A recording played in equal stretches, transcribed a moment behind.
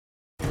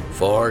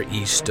Far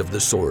east of the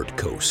Sword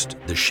Coast,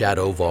 the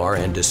Shadowvar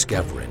and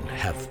Discoverin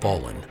have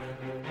fallen.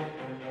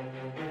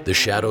 The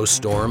Shadow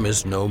Storm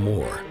is no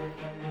more.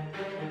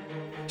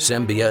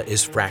 Sembia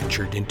is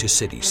fractured into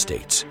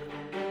city-states.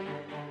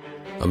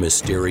 A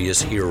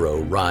mysterious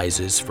hero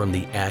rises from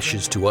the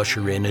ashes to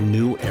usher in a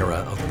new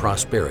era of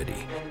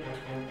prosperity.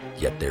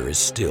 Yet there is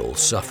still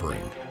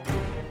suffering.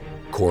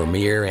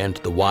 Cormyr and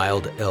the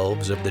wild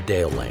elves of the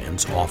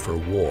Dalelands offer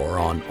war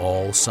on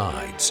all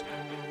sides.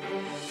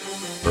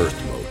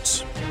 Earth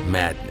motes,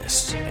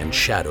 madness, and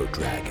shadow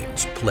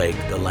dragons plague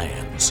the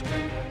lands.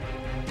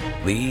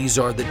 These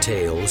are the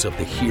tales of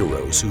the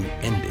heroes who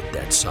ended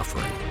that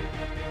suffering.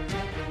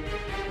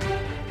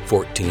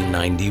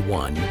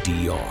 1491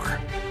 DR,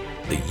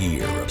 the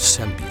year of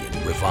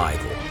Sembian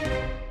revival.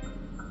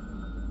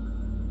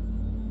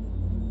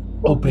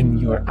 Open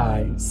your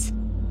eyes.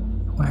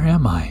 Where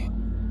am I?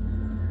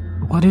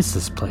 What is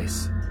this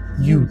place?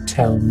 You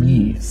tell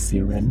me,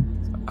 Siren.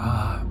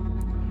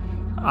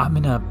 I'm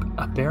in a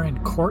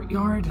barren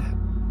courtyard.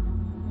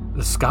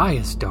 The sky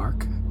is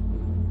dark.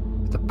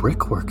 The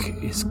brickwork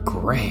is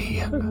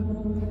gray.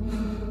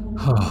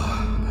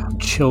 I'm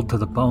chilled to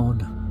the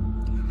bone.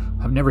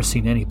 I've never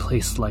seen any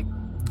place like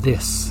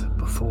this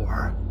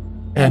before.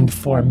 And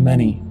for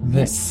many,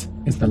 this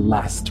is the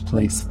last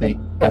place they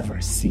ever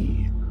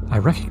see. I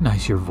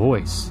recognize your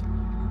voice,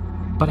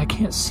 but I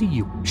can't see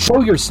you.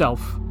 Show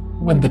yourself!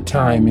 When the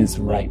time is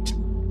right,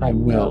 I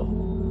will.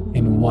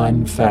 In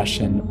one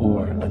fashion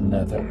or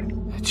another.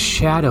 That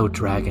shadow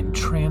dragon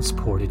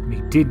transported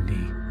me, didn't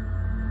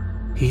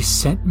he? He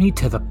sent me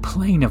to the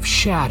plane of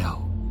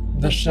shadow.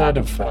 The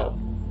Shadowfell.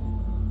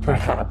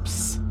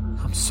 Perhaps.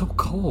 I'm so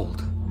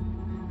cold.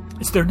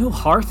 Is there no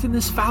hearth in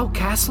this foul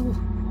castle?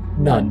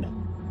 None.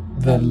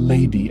 The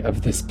lady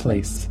of this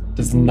place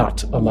does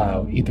not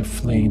allow either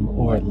flame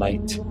or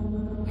light.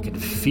 I can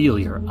feel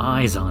your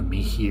eyes on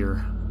me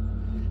here.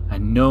 I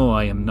know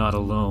I am not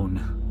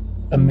alone.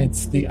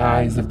 Amidst the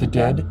eyes of the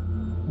dead,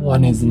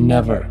 one is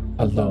never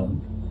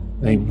alone.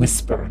 They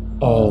whisper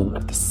all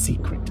of the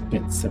secret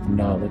bits of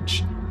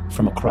knowledge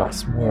from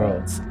across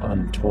worlds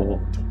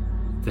untold.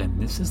 Then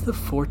this is the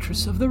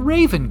fortress of the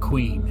Raven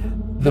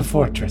Queen. The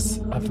fortress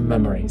of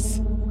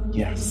memories,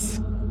 yes.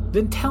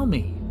 Then tell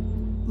me,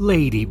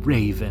 Lady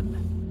Raven,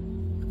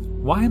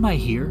 why am I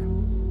here?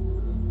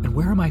 And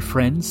where are my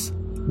friends?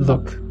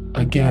 Look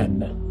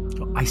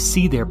again. I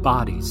see their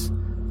bodies,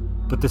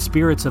 but the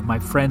spirits of my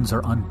friends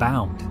are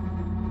unbound.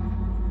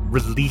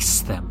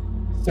 Release them.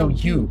 So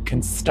you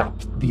can stop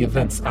the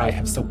events I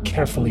have so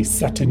carefully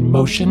set in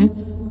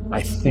motion?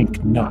 I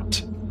think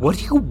not. What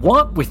do you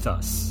want with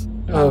us?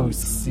 Oh,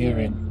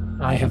 Siren,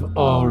 I have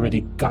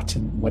already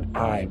gotten what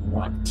I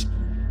want.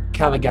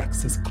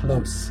 Caligax is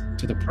close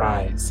to the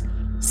prize.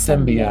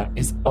 Sembia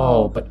is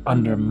all but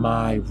under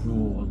my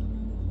rule.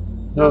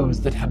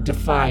 Those that have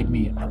defied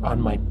me are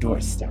on my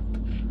doorstep,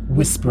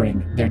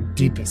 whispering their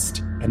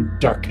deepest and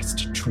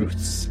darkest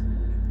truths.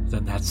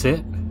 Then that's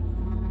it.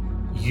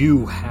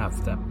 You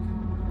have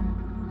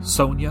them.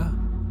 Sonia,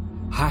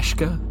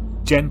 Hashka,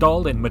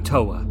 Jendal, and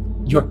Matoa.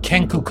 Your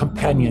Kenku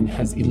companion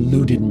has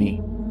eluded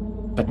me,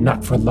 but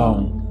not for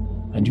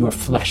long, and your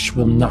flesh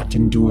will not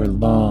endure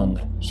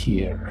long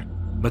here.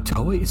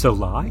 Matoa is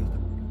alive?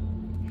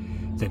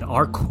 Then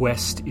our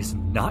quest is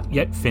not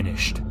yet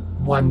finished.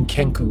 One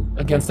Kenku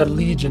against a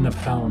legion of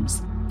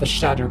helms, the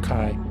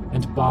Shadowkai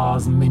and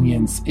Baal's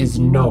minions is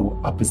no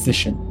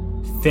opposition.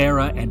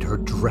 Thera and her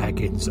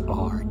dragons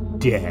are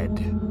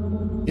dead.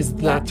 Is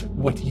that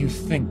what you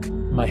think,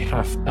 my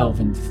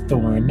half-elven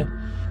thorn?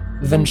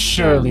 Then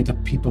surely the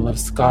people of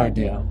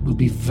Scardale will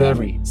be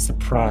very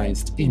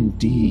surprised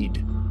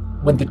indeed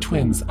when the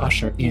twins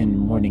usher in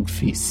morning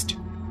feast.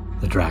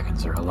 The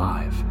dragons are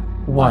alive.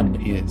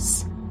 One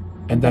is,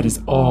 and that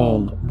is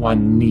all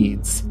one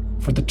needs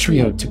for the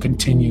trio to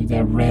continue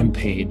their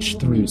rampage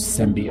through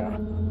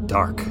Sembia.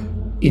 Dark.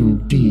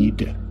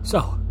 Indeed.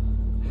 So,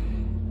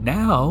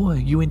 now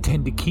you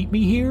intend to keep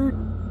me here?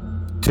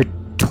 To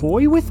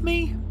toy with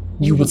me?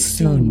 You will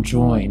soon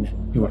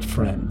join your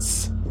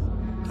friends.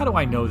 How do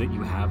I know that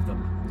you have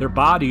them? Their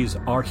bodies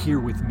are here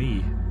with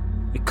me.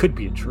 It could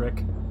be a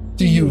trick.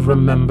 Do you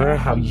remember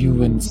how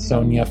you and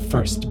Sonia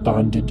first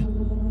bonded?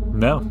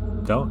 No,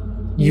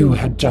 don't. You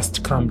had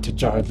just come to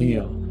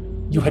Jarleal.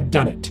 You had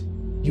done it.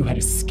 You had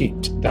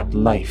escaped that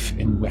life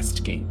in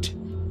Westgate.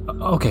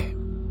 Okay.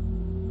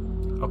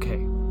 Okay.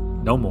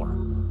 No more.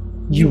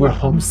 You were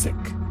homesick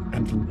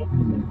and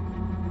lonely,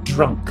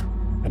 drunk,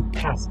 and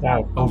passed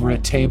out over a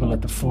table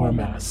at the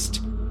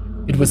foremast.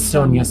 It was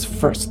Sonia's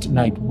first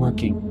night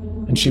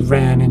working, and she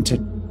ran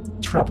into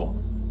trouble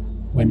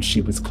when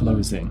she was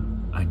closing.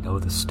 I know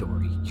the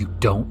story. You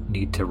don't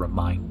need to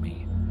remind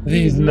me.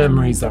 These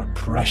memories are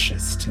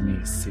precious to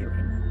me,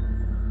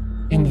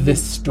 Siren. In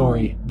this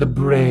story, the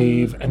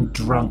brave and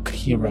drunk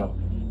hero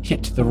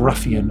hit the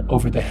ruffian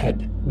over the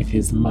head with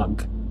his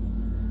mug,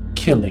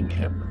 killing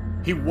him.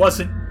 He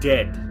wasn't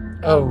dead.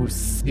 Oh,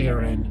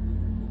 Siren.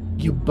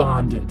 You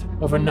bonded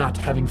over not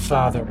having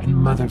father and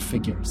mother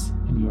figures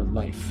in your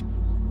life.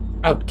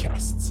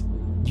 Outcasts,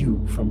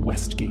 you from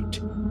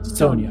Westgate,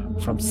 Sonia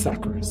from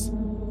Sakura's.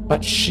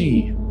 But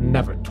she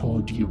never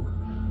told you.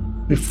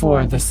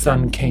 Before the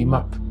sun came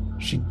up,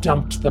 she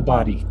dumped the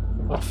body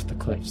off the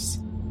cliffs,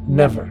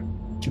 never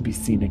to be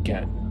seen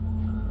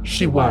again.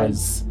 She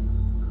was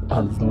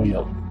a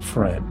loyal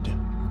friend.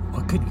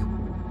 What could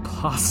you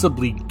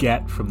possibly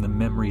get from the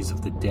memories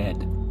of the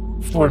dead?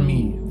 For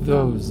me,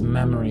 those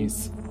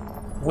memories...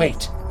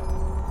 Wait,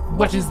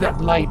 what is that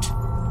light?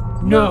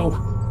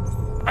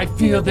 No, I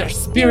feel their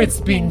spirits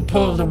being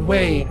pulled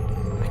away.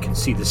 I can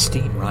see the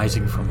steam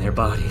rising from their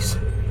bodies.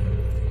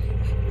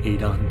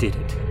 Adon did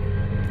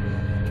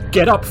it.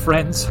 Get up,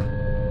 friends.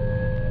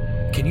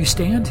 Can you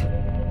stand?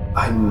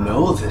 I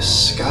know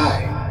this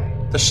sky.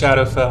 The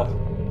shadow fell.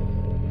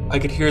 I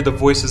could hear the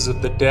voices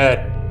of the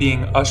dead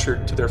being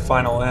ushered to their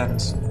final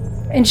ends.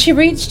 And she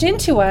reached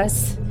into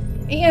us,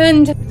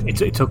 and...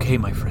 It's okay,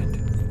 my friend.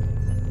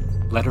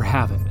 Let her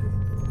have it.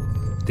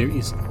 There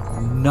is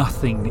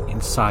nothing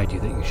inside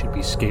you that you should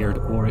be scared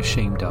or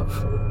ashamed of.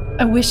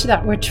 I wish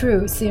that were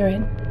true,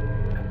 Siren.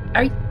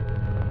 Are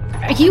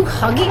you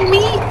hugging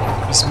me?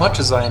 As much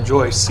as I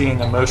enjoy seeing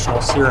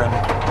emotional Siren,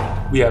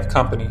 we have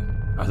company.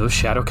 Are those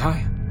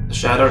Shadowkai? The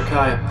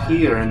Shadowkai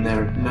appear in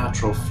their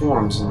natural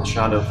forms in the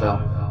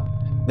Shadowfell.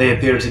 They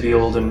appear to be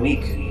old and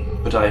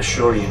weak, but I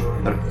assure you,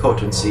 their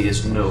potency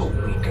is no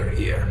weaker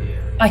here.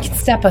 I can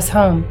step us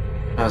home.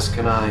 As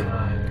can I.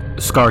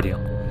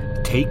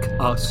 Scardale, take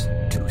us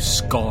to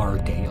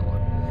Scardale.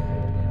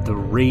 The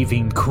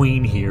raving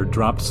queen here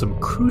dropped some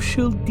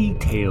crucial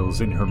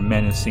details in her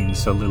menacing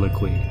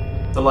soliloquy.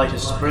 The light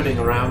is spreading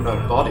around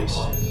our bodies.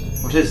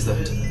 What is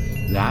that?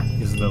 That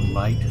is the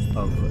light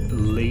of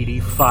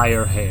Lady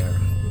Firehair.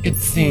 It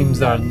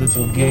seems our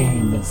little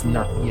game is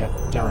not yet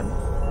done.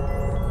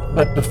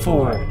 But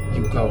before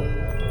you go,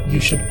 you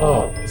should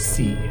all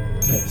see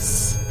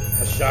this.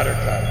 A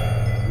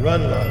Shadowkai.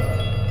 Run,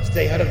 Lana.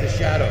 Stay out of the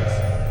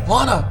shadows.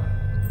 Lana!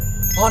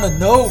 Lana,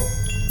 no!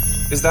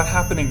 Is that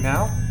happening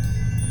now?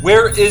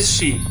 Where is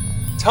she?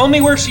 Tell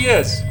me where she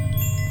is!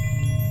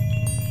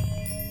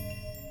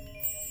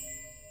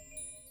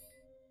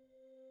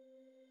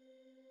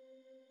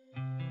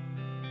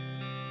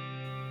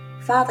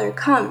 Father,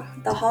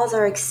 come. The halls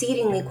are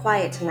exceedingly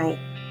quiet tonight.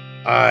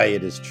 Aye,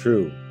 it is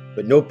true.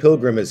 But no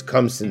pilgrim has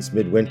come since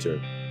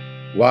midwinter.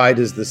 Why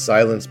does the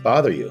silence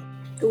bother you?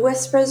 The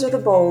whispers of the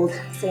bold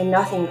say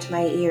nothing to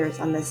my ears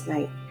on this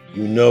night.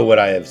 You know what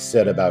I have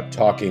said about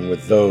talking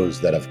with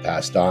those that have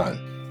passed on.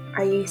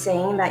 Are you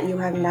saying that you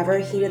have never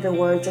heeded the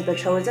words of the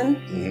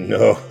chosen?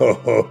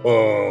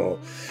 No,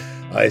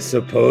 I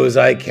suppose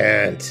I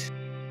can't.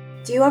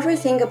 Do you ever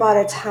think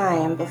about a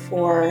time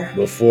before...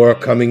 Before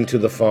coming to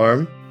the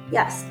farm?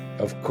 Yes.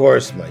 Of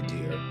course, my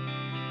dear.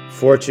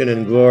 Fortune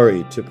and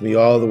glory took me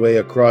all the way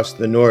across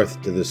the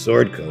north to the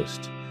Sword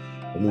Coast,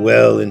 and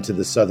well into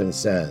the southern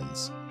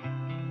sands.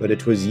 But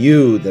it was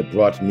you that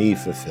brought me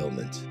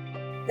fulfillment.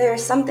 There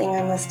is something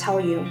I must tell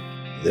you.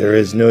 There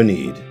is no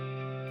need.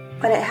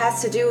 But it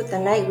has to do with the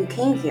night we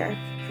came here,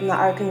 from the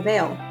Arkan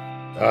Vale.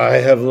 I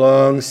have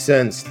long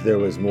sensed there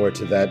was more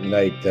to that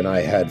night than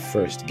I had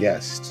first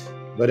guessed,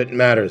 but it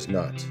matters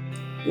not.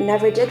 You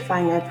never did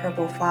find their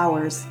purple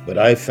flowers. But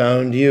I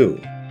found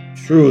you.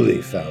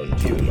 Truly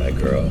found you, my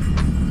girl.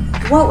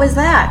 What was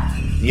that?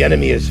 The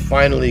enemy has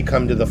finally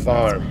come to the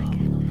farm,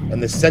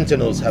 and the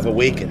sentinels have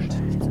awakened.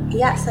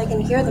 Yes, I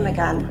can hear them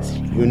again.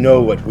 You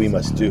know what we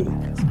must do.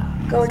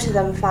 Go to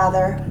them,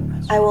 Father.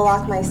 I will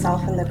lock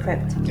myself in the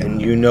crypt.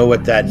 And you know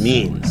what that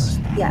means.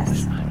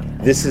 Yes.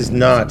 This is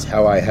not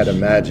how I had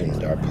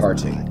imagined our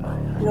parting.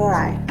 Nor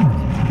I.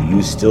 Do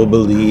you still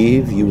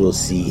believe you will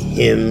see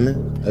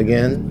him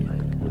again?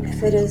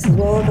 If it is the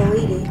will of the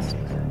lady.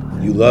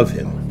 You love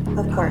him.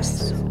 Of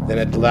course. Then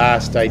at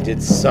last I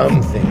did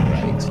something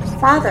right.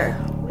 Father,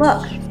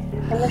 look.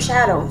 In the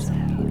shadows.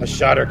 A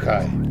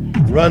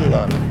Shadowkai. Run,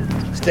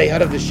 Lana. Stay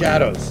out of the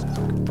shadows.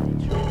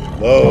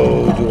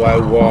 Lo, do I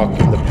walk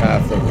in the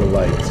path of the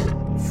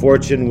light.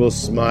 Fortune will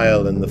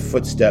smile in the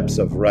footsteps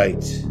of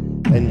right,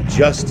 and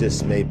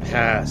justice may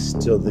pass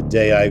till the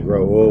day I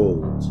grow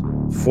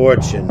old.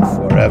 Fortune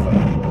forever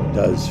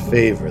does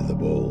favor the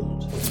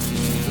bold.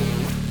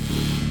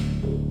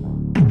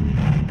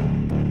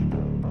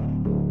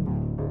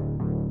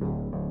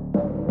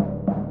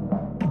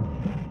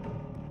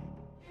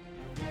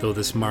 Though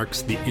this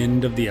marks the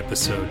end of the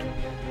episode,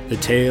 the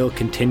tale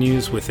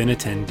continues within a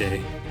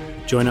 10-day.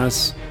 Join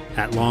us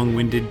at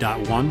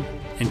longwinded.one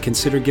and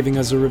consider giving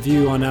us a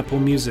review on Apple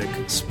Music,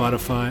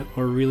 Spotify,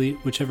 or really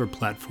whichever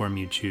platform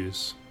you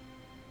choose.